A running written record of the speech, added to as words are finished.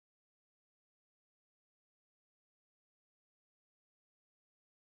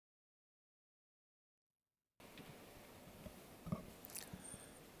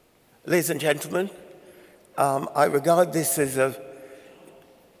Ladies and gentlemen, I regard this as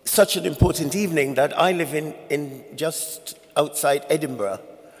such an important evening that I live in just outside Edinburgh.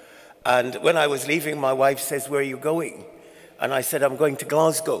 And when I was leaving, my wife says, "Where are you going?" And I said, "I'm going to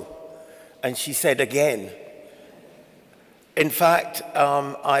Glasgow." And she said again. In fact,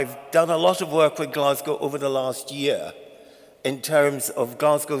 I've done a lot of work with Glasgow over the last year in terms of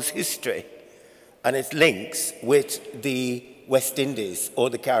Glasgow's history and its links with the West Indies or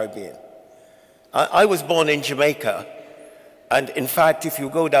the Caribbean. I was born in Jamaica, and in fact, if you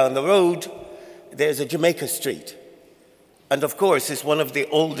go down the road, there's a Jamaica Street. And of course, it's one of the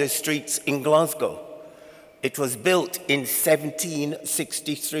oldest streets in Glasgow. It was built in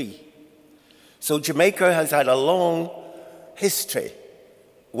 1763. So Jamaica has had a long history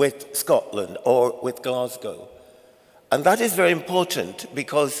with Scotland or with Glasgow. And that is very important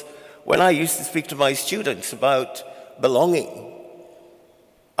because when I used to speak to my students about belonging,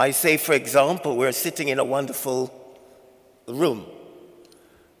 I say, for example, we're sitting in a wonderful room.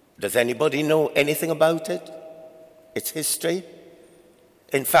 Does anybody know anything about it? Its history?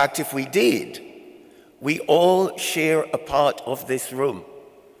 In fact, if we did, we all share a part of this room.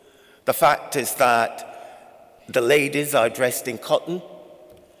 The fact is that the ladies are dressed in cotton.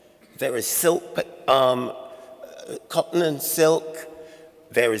 There is silk, cotton and silk.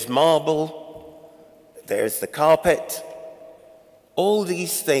 There is marble. There's the carpet. All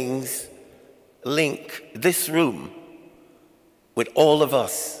these things link this room with all of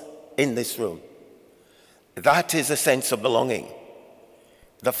us in this room. That is a sense of belonging.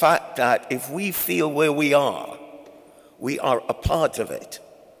 The fact that if we feel where we are a part of it.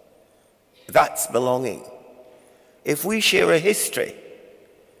 That's belonging. If we share a history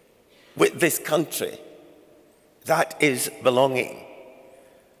with this country, that is belonging.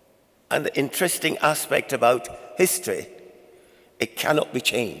 And the interesting aspect about history, it cannot be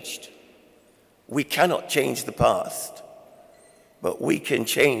changed. We cannot change the past, but we can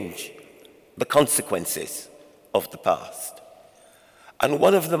change the consequences of the past. And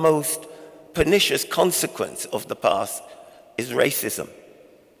one of the most pernicious consequences of the past is racism.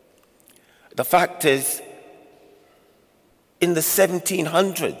 The fact is, in the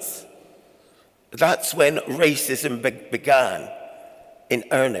 1700s, that's when racism began in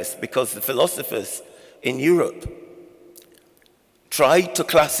earnest, because the philosophers in Europe tried to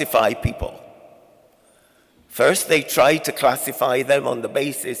classify people. First, they tried to classify them on the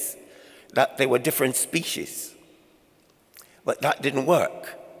basis that they were different species. But that didn't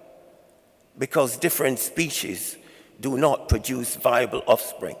work, because different species do not produce viable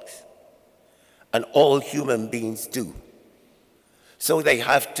offsprings, and all human beings do. So they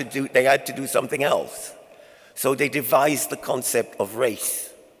had to do something else. So they devised the concept of race.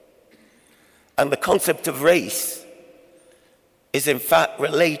 And the concept of race is in fact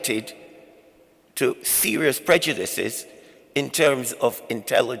related to serious prejudices in terms of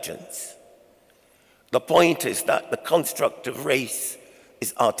intelligence. The point is that the construct of race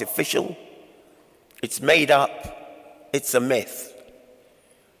is artificial, it's made up, it's a myth.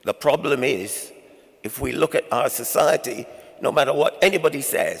 The problem is, if we look at our society, no matter what anybody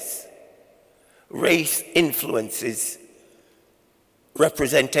says, race influences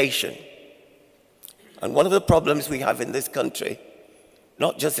representation. And one of the problems we have in this country,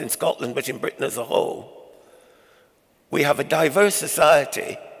 not just in Scotland, but in Britain as a whole, we have a diverse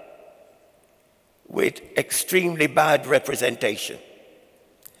society with extremely bad representation.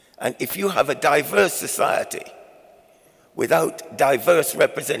 And if you have a diverse society without diverse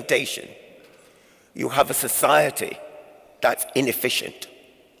representation, you have a society that's inefficient.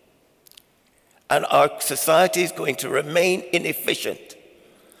 And our society is going to remain inefficient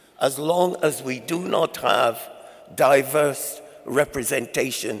as long as we do not have diverse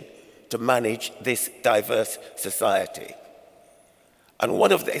representation to manage this diverse society. And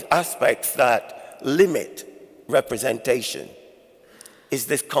one of the aspects that limit representation is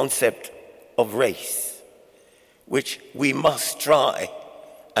this concept of race, which we must try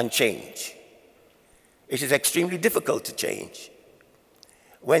and change. It is extremely difficult to change.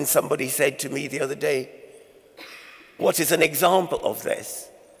 When somebody said to me the other day, "What is an example of this?"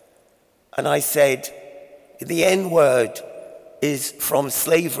 And I said, the N-word is from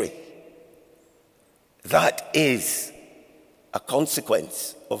slavery. That is a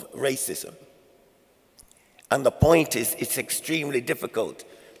consequence of racism. And the point is, it's extremely difficult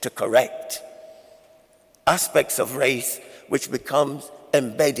to correct aspects of race which becomes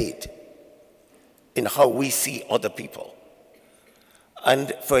embedded in how we see other people.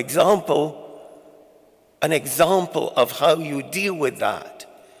 And for example, an example of how you deal with that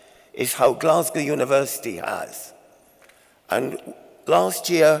is how Glasgow University has. And last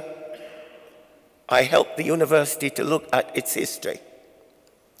year, I helped the university to look at its history.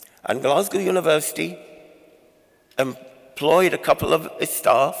 And Glasgow University employed a couple of its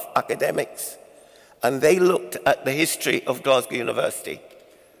staff, academics, and they looked at the history of Glasgow University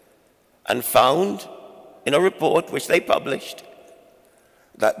and found in a report which they published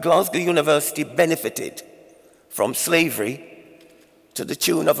that Glasgow University benefited from slavery to the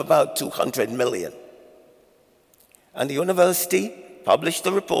tune of about 200 million. And the university published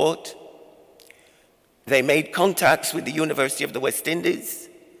the report. They made contacts with the University of the West Indies.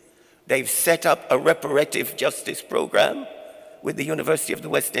 They've set up a reparative justice program with the University of the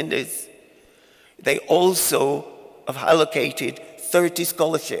West Indies. They also have allocated 30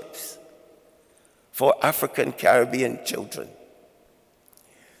 scholarships for African Caribbean children.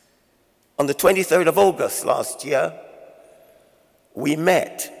 On the 23rd of August last year, we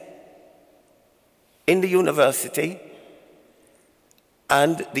met in the university,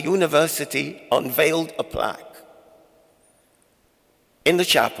 and the university unveiled a plaque in the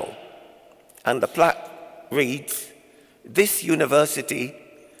chapel. And the plaque reads, "This university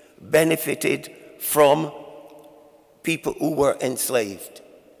benefited from people who were enslaved."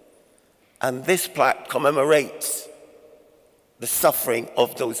 And this plaque commemorates the suffering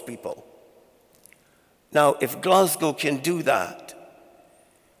of those people. Now, if Glasgow can do that,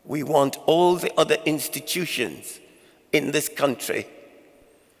 we want all the other institutions in this country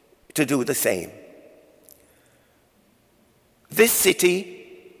to do the same. This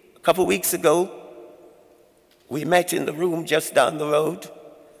city, a couple of weeks ago, we met in the room just down the road,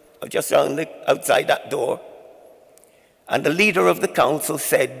 or just outside that door, and the leader of the council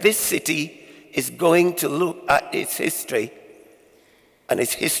said, this city is going to look at its history and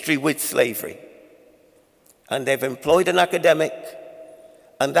its history with slavery. And they've employed an academic,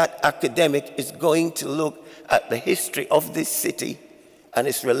 and that academic is going to look at the history of this city and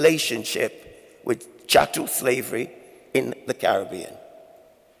its relationship with chattel slavery in the Caribbean.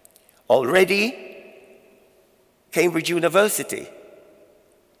 Already, Cambridge University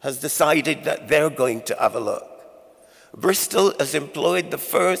has decided that they're going to have a look. Bristol has employed the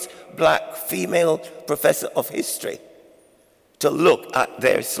first black female professor of history to look at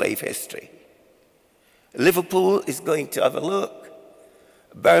their slave history. Liverpool is going to have a look.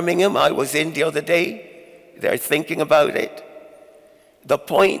 Birmingham, I was in the other day, they're thinking about it. The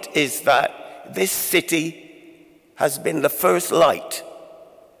point is that this city has been the first light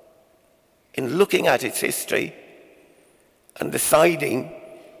in looking at its history and deciding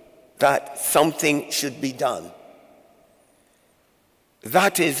that something should be done.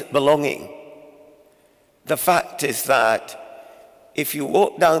 That is belonging. The fact is that if you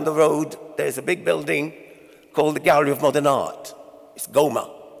walk down the road, there's a big building called the Gallery of Modern Art. It's Goma.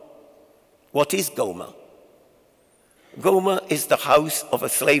 What is Goma? Goma is the house of a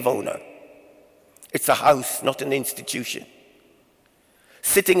slave owner. It's a house, not an institution.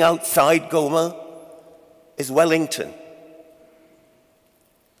 Sitting outside Goma is Wellington.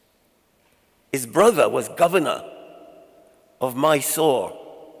 His brother was governor of Mysore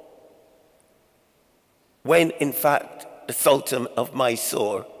when, in fact, the Sultan of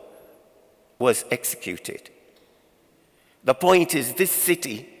Mysore was executed. The point is, this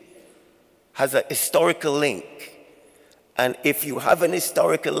city has a historical link, and if you have an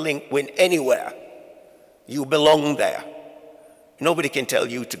historical link with anywhere, you belong there. Nobody can tell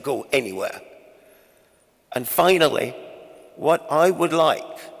you to go anywhere. And finally, what I would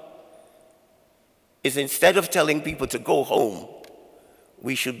like is, instead of telling people to go home,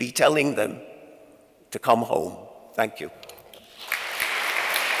 we should be telling them to come home. Thank you.